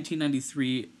then the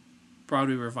 1993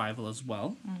 Broadway revival as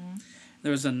well.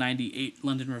 There was a 98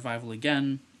 London revival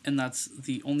again, and that's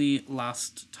the only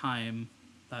last time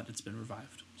that it's been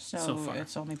revived so far.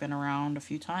 It's only been around a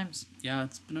few times. Yeah,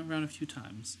 it's been around a few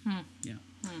times. Yeah.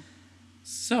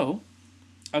 So,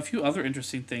 a few other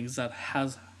interesting things that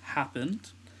has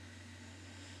happened.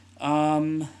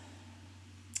 In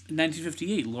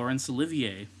 1958, Laurence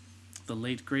Olivier, the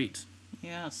late great,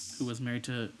 Yes. who was married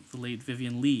to the late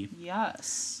Vivien Leigh, Yes.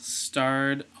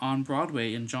 starred on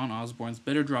Broadway in John Osborne's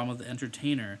bitter drama The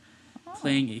Entertainer,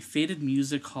 playing a faded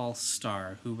music hall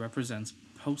star who represents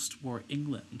post-war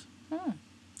England.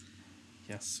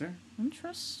 Yes, sir.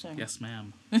 Interesting. Yes,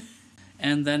 ma'am.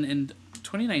 And then in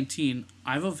 2019,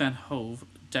 Ivo Van Hove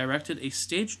directed a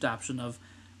stage adaptation of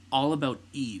All About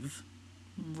Eve.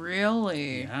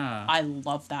 Really? Yeah. I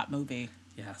love that movie.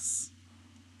 Yes.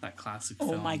 That classic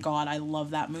film. Oh my god, I love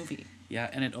that movie. Yeah,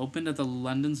 and it opened at the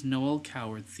London's Noel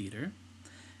Coward Theatre.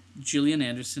 Gillian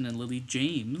Anderson and Lily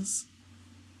James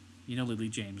You know Lily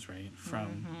James, right?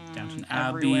 From Downton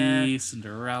Everywhere. Abbey,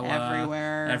 Cinderella.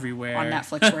 Everywhere. On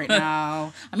Netflix right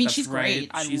now. I mean, That's she's right.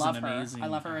 great. I She's love an her. amazing I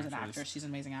love her as an actress. actress. She's an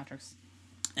amazing actress.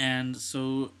 And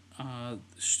so,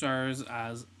 stars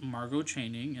as Margot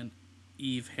Channing and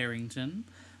Eve Harrington.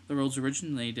 The roles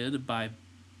originated by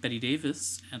Betty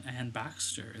Davis and Anne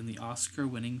Baxter in the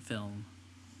Oscar-winning film.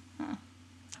 Huh.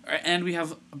 All right, and we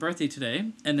have a birthday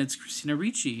today, and it's Christina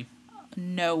Ricci.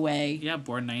 No way. Yeah,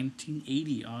 born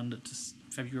 1980 on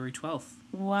February 12th.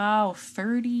 Wow,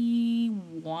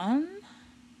 31?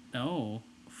 No,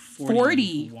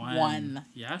 41.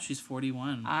 Yeah, she's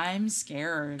 41. I'm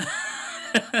scared.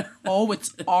 Oh,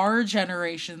 it's our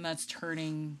generation that's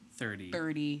turning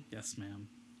 30. Yes, ma'am.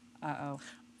 Uh-oh.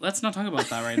 Let's not talk about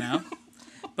that right now.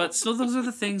 But so those are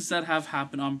the things that have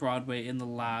happened on Broadway in the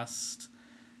last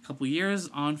couple years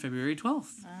on February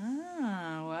 12th.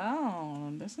 Ah, wow.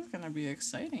 This is going to be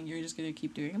exciting. You're just going to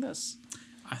keep doing this.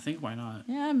 I think why not?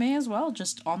 Yeah, may as well.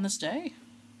 Just on this day.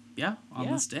 Yeah,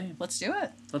 on this day. Let's do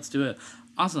it. Let's do it.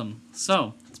 Awesome.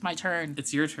 So, it's my turn.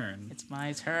 It's your turn. It's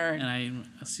my turn. And I'm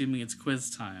assuming it's quiz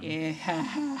time. Yeah.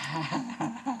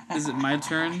 Is it my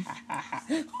turn?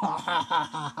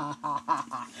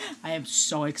 I am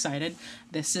so excited.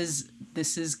 This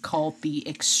is called the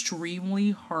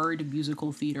Extremely Hard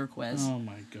Musical Theater Quiz. Oh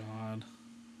my god.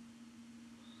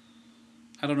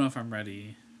 I don't know if I'm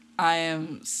ready. I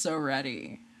am so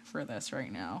ready for this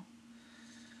right now.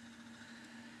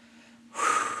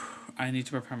 I need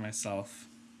to prepare myself.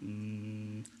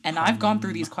 And I've gone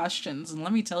through these questions, and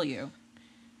let me tell you,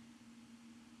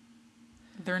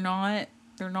 they're not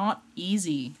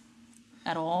easy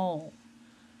at all.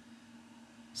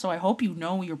 So I hope you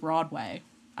know your Broadway.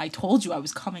 I told you I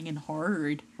was coming in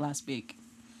hard last week.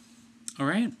 All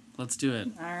right, let's do it.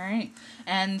 All right.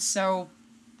 And so,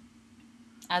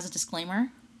 as a disclaimer,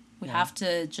 we have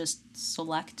to just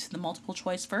select the multiple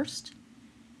choice first.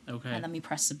 Okay. And then we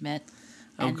press submit.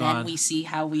 Oh, and God. then we see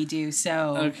how we do.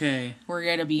 So okay. We're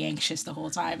going to be anxious the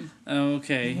whole time.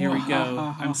 Okay, here we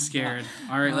go. I'm scared.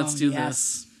 All right, let's do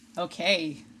this.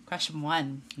 Okay, question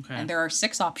 1. Okay. And there are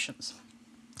 6 options.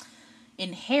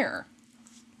 In Hair,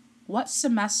 what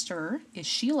semester is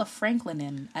Sheila Franklin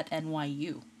in at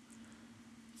NYU?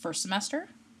 First semester,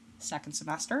 second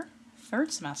semester,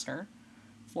 third semester,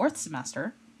 fourth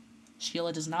semester,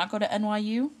 Sheila does not go to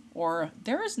NYU, or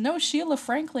there is no Sheila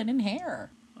Franklin in Hair.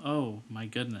 Oh, my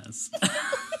goodness.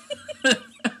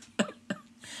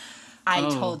 I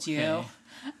told you.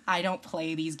 I don't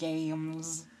play these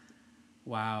games.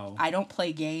 Wow. I don't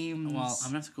play games. Well,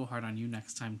 I'm going to have to go hard on you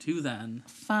next time, too, then.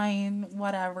 Fine,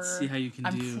 whatever. See how you can do.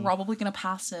 I'm probably going to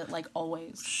pass it, like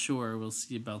always. Sure, we'll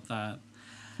see about that.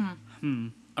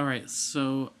 All right,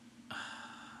 so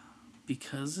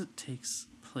because it takes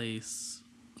place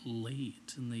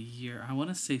late in the year, I want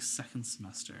to say second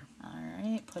semester. All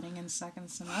right, putting in second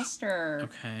semester.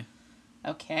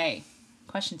 Okay.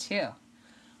 Question 2.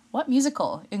 What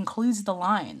musical includes the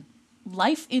line,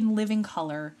 "Life in Living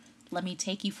Color, let me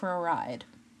take you for a ride"?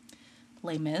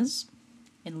 Les Mis,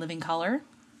 In Living Color,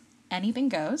 Anything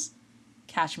Goes,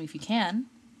 Catch Me If You Can,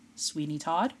 Sweeney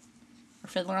Todd, or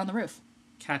Fiddler on the Roof?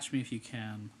 Catch Me If You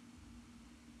Can.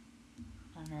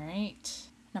 All right.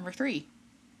 Number 3.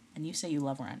 And you say you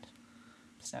love Rent.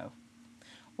 So,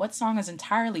 what song is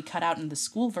entirely cut out in the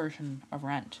school version of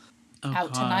Rent? Oh,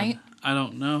 Out God. Tonight? I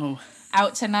don't know.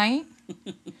 Out Tonight?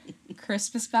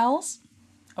 Christmas Bells?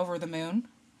 Over the Moon?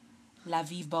 La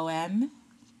Vie Boheme?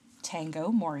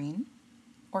 Tango, Maureen?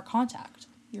 Or Contact?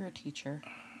 You're a teacher.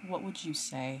 What would you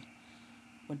say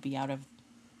would be out of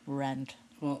Rent?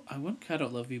 Well, I wouldn't cut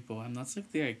out Love You Boheme. That's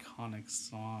like the iconic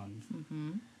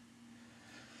song.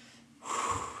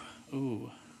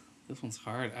 Ooh, this one's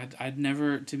hard. I'd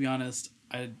never, to be honest,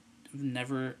 I'd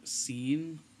never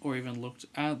seen or even looked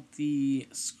at the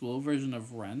school version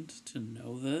of Rent to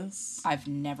know this. I've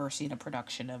never seen a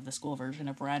production of the school version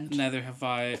of Rent. Neither have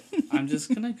I. I'm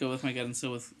just gonna go with my gut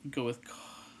and go with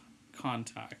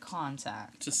Contact.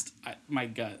 Contact. Just my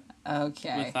gut.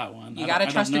 Okay. With that one, You gotta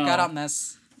trust your gut on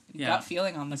this. Yeah. Gut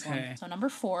feeling on this one. So number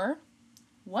 4,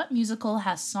 what musical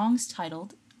has songs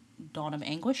titled "Dawn of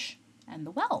Anguish" and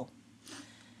 "The Well"?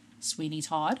 Sweeney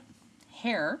Todd,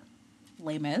 Hair,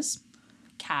 Les Mis,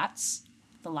 Cats,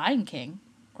 The Lion King,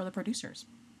 or The Producers?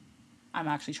 I'm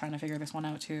actually trying to figure this one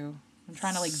out too. I'm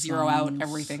trying to zero out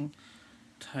everything.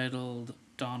 Titled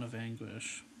 "Dawn of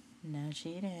Anguish." No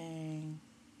cheating.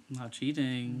 Not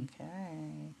cheating.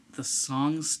 Okay. The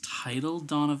song's titled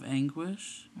 "Dawn of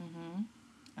Anguish"?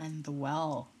 And The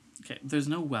Well. Okay, there's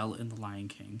no well in The Lion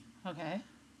King. Okay.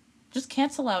 Just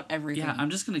cancel out everything. Yeah, I'm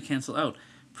just gonna cancel out.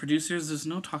 Producers, there's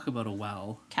no talk about a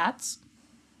well. Cats?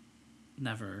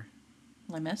 Never.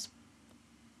 Les Mis?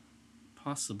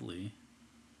 Possibly.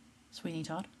 Sweeney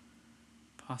Todd?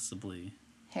 Possibly.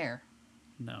 Hair?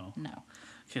 No. No.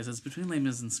 Okay, so it's between Les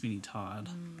Mis and Sweeney Todd.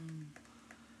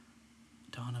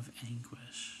 Dawn of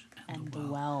Anguish. And The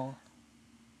Well.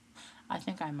 I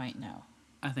think I might know.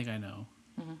 I think I know.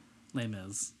 Mm-hmm. Les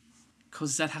Mis.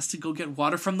 Cosette has to go get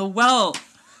water from the well.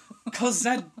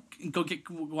 Cosette, go get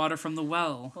water from the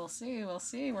well. We'll see.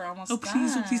 We're almost done.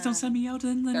 Oh, please don't send me out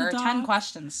in the dark. There are 10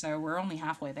 questions, so we're only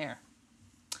halfway there.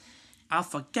 I'll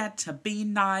forget to be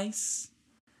nice.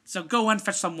 So go and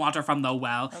fetch some water from the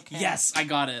well. Okay. Yes, I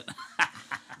got it.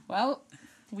 Well,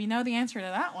 we know the answer to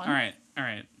that one. All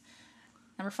right.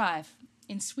 Number 5.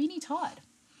 In Sweeney Todd.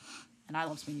 And I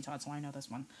love Sweeney Todd, so I know this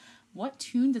one. What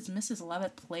tune does Mrs.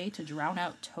 Lovett play to drown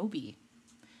out Toby?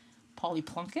 Polly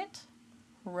Plunkett?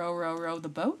 Row, row, row the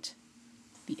boat?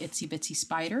 The Itsy Bitsy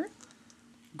Spider?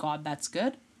 God That's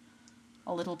Good?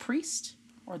 A Little Priest?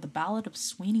 Or The Ballad of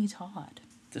Sweeney Todd?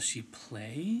 Does she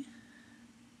play?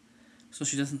 So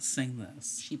she doesn't sing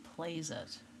this. She plays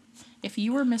it. If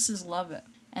you were Mrs. Lovett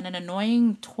and an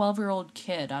annoying 12-year-old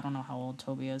kid, I don't know how old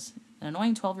Toby is, an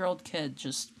annoying 12-year-old kid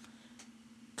just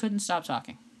couldn't stop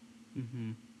talking.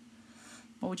 Mm-hmm.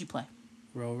 What would you play?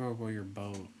 Row, row, row your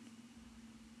boat.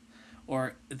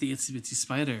 Or The Itsy Bitsy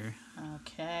Spider.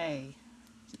 Okay.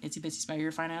 Itsy Bitsy Spider,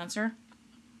 your final answer?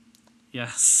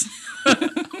 Yes.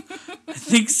 I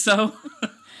think so.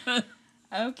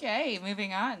 Okay,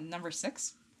 moving on. Number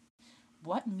 6.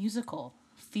 What musical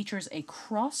features a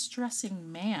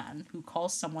cross-dressing man who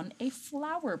calls someone a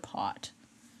flower pot?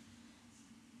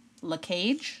 La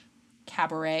Cage,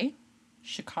 Cabaret,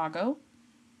 Chicago,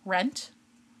 Rent,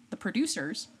 The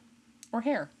Producers, or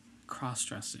Hair?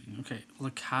 Cross-dressing. Okay, La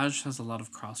Cage has a lot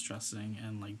of cross-dressing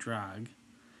and, like, drag.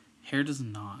 Hair does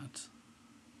not.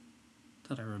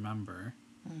 That I remember.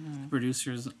 Mm-hmm. The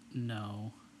Producers,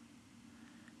 no.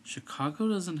 Chicago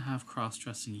doesn't have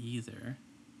cross-dressing either.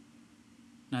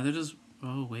 Neither does...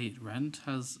 Oh, wait. Rent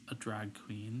has a drag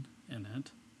queen in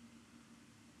it.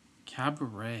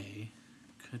 Cabaret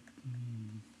could...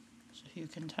 There's a few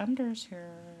contenders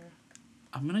here.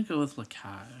 I'm going to go with La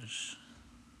Cage.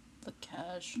 La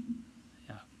Cage.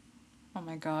 Yeah. Oh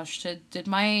my gosh. Did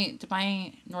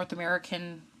my North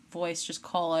American voice just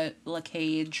call it La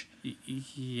Cage?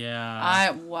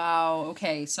 Yeah. Wow.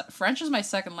 Okay. So French is my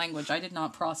second language. I did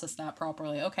not process that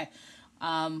properly. Okay.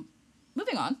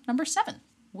 Moving on. Number 7.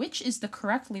 Which is the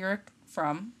correct lyric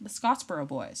from the Scottsboro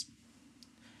Boys?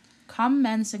 Come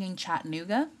men singing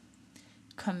Chattanooga.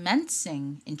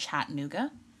 Commencing in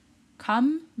Chattanooga.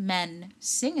 Come men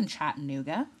sing in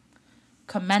Chattanooga.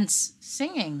 Commence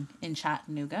singing in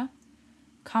Chattanooga.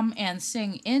 Come and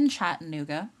sing in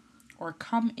Chattanooga. Or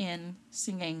come in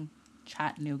singing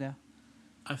Chattanooga.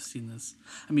 I've seen this.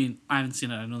 I mean, I haven't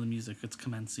seen it. I know the music. It's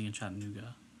commencing in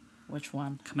Chattanooga. Which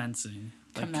one? Commencing.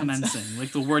 Like commencing.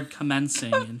 Like the word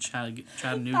commencing in Chattanooga.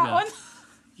 That one?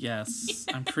 Yes.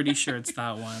 I'm pretty sure it's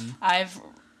that one. I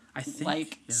think,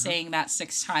 like, saying that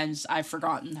 6 times, I've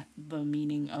forgotten the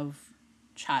meaning of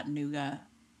Chattanooga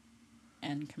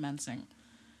and commencing.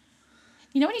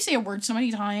 You know when you say a word so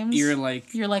many times? You're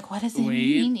like, what does it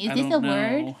mean? Is this a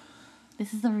word?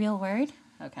 This is the real word?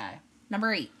 Okay.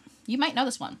 Number 8. You might know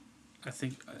this one. I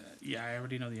think, I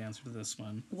already know the answer to this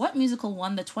one. What musical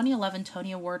won the 2011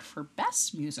 Tony Award for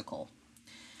Best Musical?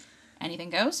 Anything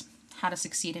Goes, How to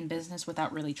Succeed in Business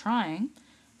Without Really Trying,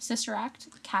 Sister Act,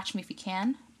 Catch Me If You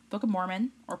Can, Book of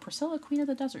Mormon, or Priscilla, Queen of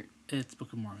the Desert? It's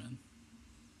Book of Mormon.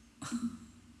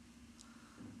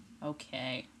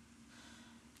 Okay.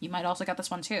 You might also get this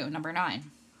one too. Number 9.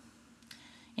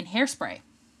 In Hairspray,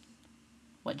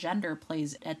 what gender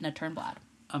plays Edna Turnblad?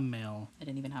 A male. I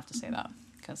didn't even have to say that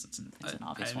because it's an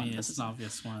obvious one. It's an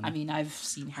obvious one. I mean, I've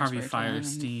seen Hairspray. Harvey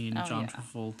Fierstein, John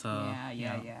Travolta.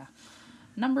 Yeah.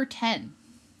 Number 10.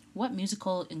 What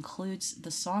musical includes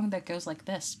the song that goes like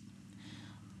this?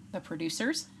 The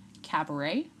Producers,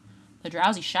 Cabaret, The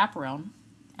Drowsy Chaperone,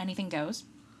 Anything Goes,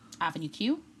 Avenue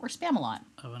Q, or Spamalot?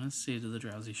 I want to say to The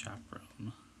Drowsy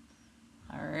Chaperone.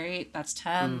 All right, that's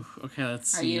 10. Ooh, okay,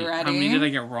 let's see. Are you ready? How many did I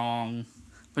get wrong?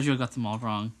 But you got them all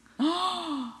wrong.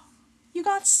 You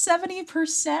got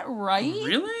 70% right?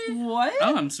 Really? What?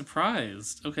 Oh, I'm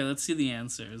surprised. Okay, let's see the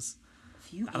answers.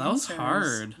 That was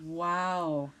hard.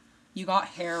 Wow. You got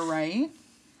Hair right.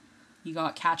 You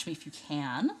got Catch Me If You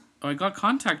Can. Oh, I got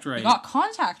Contact right. You got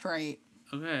Contact right.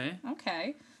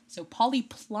 Okay. So Polly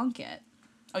Plunkett.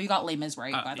 Oh, you got Les Mis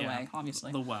right, by the way,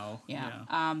 obviously. The Well.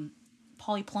 Yeah.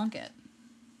 Polly Plunkett.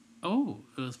 Oh,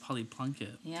 it was Polly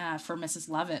Plunkett. Yeah, for Mrs.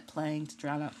 Lovett playing to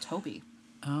drown out Toby.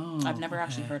 Oh, I've never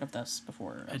actually heard of this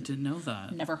before. I didn't know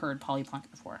that. Never heard Polly Plunkett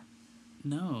before.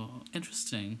 No.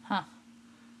 Interesting. Huh.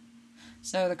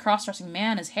 So the cross-dressing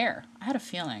man is hair. I had a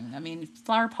feeling. I mean,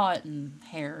 flower pot and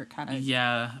hair kind of.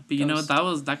 Yeah, but you know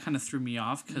what? That kind of threw me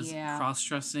off because Yeah.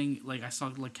 cross-dressing, like I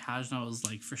saw like Kaj, and I was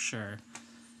like for sure.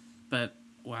 But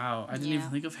wow, I didn't Yeah.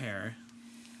 even think of hair.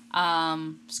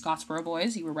 Scottsboro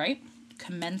Boys, you were right.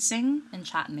 Commencing in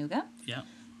Chattanooga. Yeah.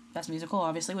 Best musical,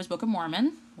 obviously, was Book of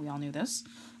Mormon. We all knew this.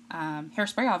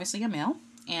 Hairspray, obviously, a male.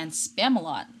 And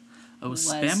Spamalot. Oh,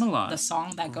 Spamalot. The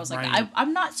song that goes like Right. that.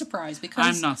 I'm not surprised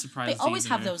because I'm not surprised. they always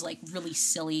have either. those like really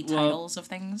silly titles of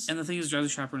things. And the thing is, Drowsy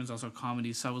Chaperone is also a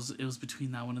comedy, so it was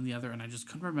between that one and the other, and I just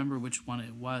couldn't remember which one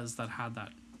it was that had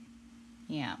that.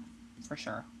 Yeah, for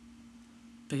sure.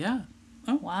 But yeah.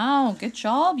 Oh. Wow, good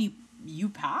job. You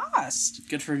passed.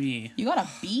 Good for me. You got a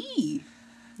B.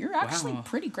 You're actually Wow.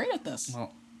 pretty great at this.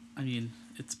 Well, I mean,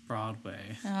 it's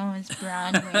Broadway. Oh, it's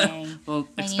Broadway. Well,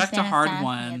 expect a hard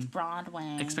one. It's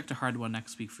Broadway. Expect a hard one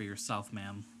next week for yourself,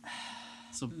 ma'am.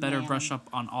 So better Ma'am. brush up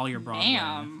on all your Broadway.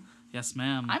 Ma'am. Yes,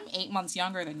 ma'am. I'm 8 months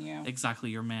younger than you. Exactly,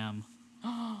 your ma'am.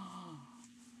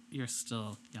 You're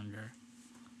still younger,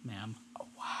 ma'am. Oh,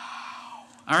 wow.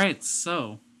 All right,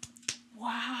 so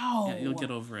Wow. yeah, you'll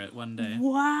get over it one day.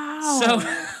 Wow.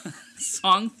 So,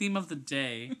 song theme of the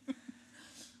day,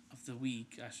 of the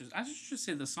week. I should just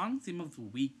say the song theme of the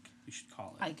week. We should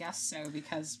call it. I guess so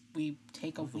because we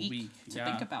take a Of the week to yeah.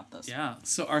 think about this. Yeah.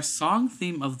 So our song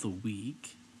theme of the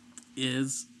week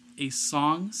is a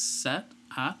song set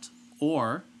at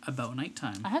or about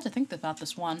nighttime. I had to think about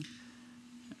this one.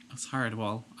 It's hard.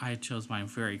 Well, I chose mine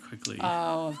very quickly.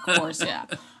 Oh, of course, yeah.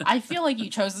 I feel like you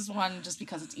chose this one just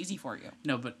because it's easy for you.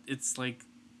 No, but it's like,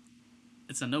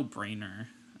 it's a no-brainer.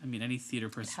 I mean, any theater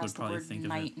person would probably think of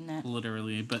night in it.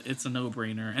 literally, but it's a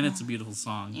no-brainer, and it's a beautiful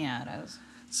song. Yeah, it is.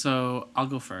 So, I'll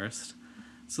go first.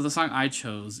 So, the song I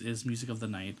chose is Music of the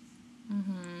Night.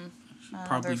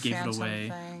 Probably gave it away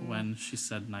when she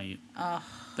said night.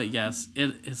 But yes,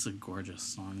 it is a gorgeous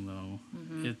song, though.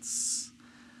 It's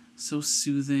so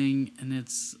soothing, and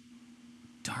it's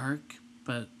dark,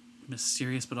 but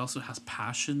mysterious, but also has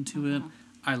passion to it.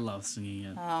 I love singing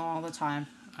it. Oh, all the time.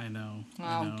 I know. Oh,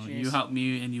 I know. jeez. You helped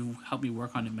me, and you helped me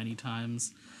work on it many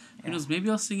times. Who knows? Maybe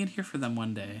I'll sing it here for them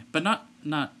one day, but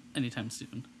not anytime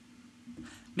soon.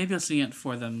 Maybe I'll sing it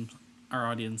for them, our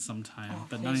audience, sometime,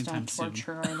 but not Please anytime don't soon.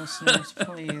 torture our listeners,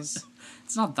 please.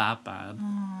 It's not that bad.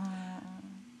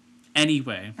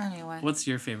 Anyway, Anyway. what's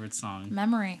your favorite song?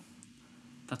 Memory.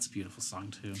 That's a beautiful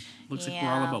song too. Looks like we're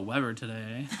all Yeah. about Weber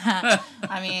today.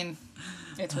 I mean,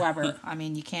 it's Weber. I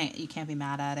mean, you can't be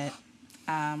mad at it.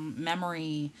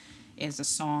 Memory is a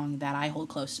song that I hold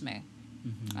close to me.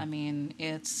 I mean,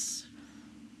 it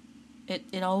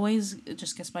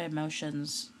just gets my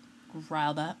emotions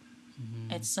riled up.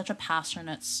 It's such a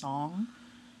passionate song,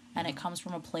 and it comes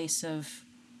from a place of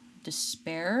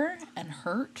despair and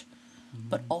hurt,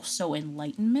 but also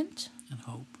enlightenment And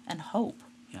hope. and hope.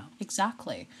 Yeah.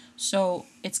 Exactly. So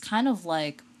it's kind of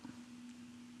like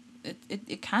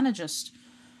it kind of just,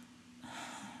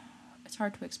 it's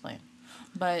hard to explain.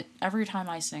 But every time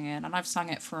I sing it, and I've sung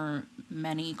it for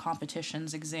many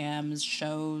competitions, exams,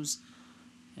 shows,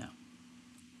 Yeah.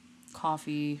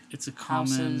 coffee, It's a common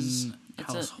houses.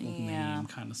 It's household yeah. name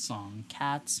kind of song.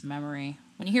 Cats, Memory.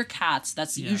 When you hear Cats,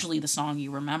 that's Yeah. usually the song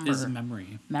you remember. Is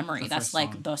Memory. Memory. the That's first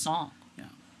like song. the song Yeah.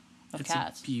 of It's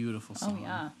Cats. a beautiful song. Oh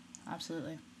yeah,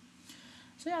 absolutely.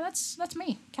 So yeah, that's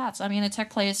me. Cats. I mean, it took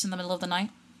place in the middle of the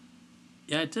night.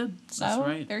 Yeah, it did. So That's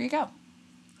right. there you go.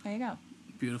 There you go.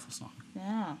 Beautiful song.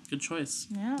 Yeah. Good choice.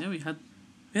 Yeah. Yeah, we had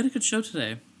a good show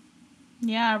today.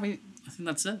 Yeah, I think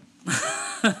that's it.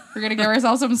 we're gonna give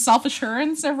ourselves some self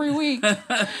assurance every week. It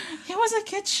was a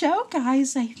good show,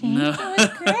 guys. I think No. it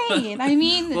was great. I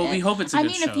mean, Well, we hope it's a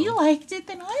good if show. you liked it,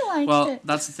 then I liked Well, it.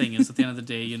 that's the thing is at the end of the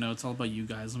day, it's all about you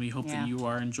guys, and we hope Yeah. that you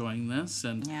are enjoying this.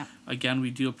 And Yeah. again,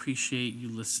 we do appreciate you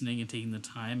listening and taking the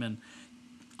time, and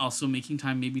also making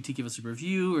time maybe to give us a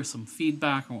review or some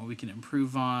feedback on what we can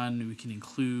improve on, we can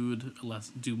include,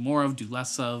 do more of, do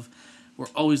less of. We're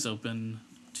always open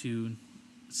to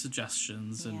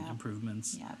suggestions and Yeah.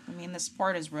 improvements. Yeah, I mean, the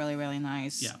support is really, really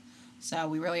nice. Yeah. So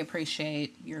we really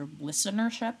appreciate your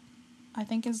listenership, I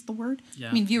think is the word. Yeah.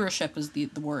 I mean, viewership is the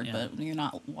word, Yeah. but you're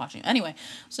not watching. Anyway,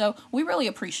 so we really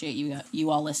appreciate you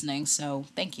all listening, so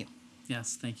thank you.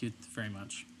 Yes, thank you very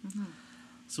much.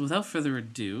 So without further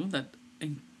ado, that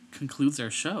concludes our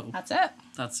show. That's it.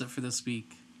 That's it for this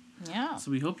week. Yeah.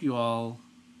 So we hope you all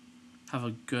have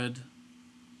a good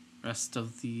rest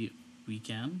of the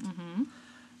weekend.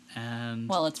 And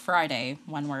Well, it's Friday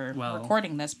when we're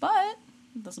recording this, but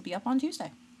this will be up on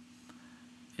Tuesday.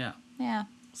 yeah, Yeah.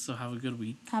 so have a good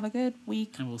week, Have a good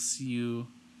week. and we'll see you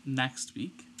next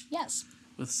week Yes.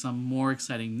 With some more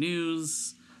exciting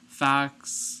news,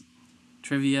 facts,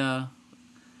 trivia.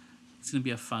 It's going to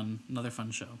be another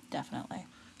fun show. Definitely.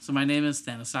 So my name is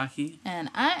Thanasaki. And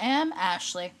I am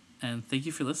Ashley. And thank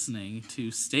you for listening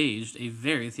to Staged, a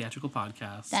very theatrical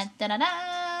podcast. Da, da, da,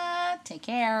 da. Take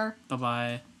care.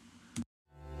 Bye-bye.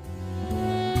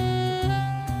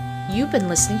 You've been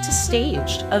listening to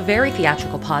Staged, a very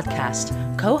theatrical podcast,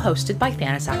 co-hosted by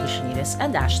Thanasaki Shanidis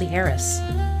and Ashley Harris.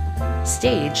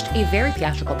 Staged, a very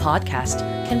theatrical podcast,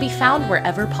 can be found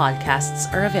wherever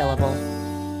podcasts are available.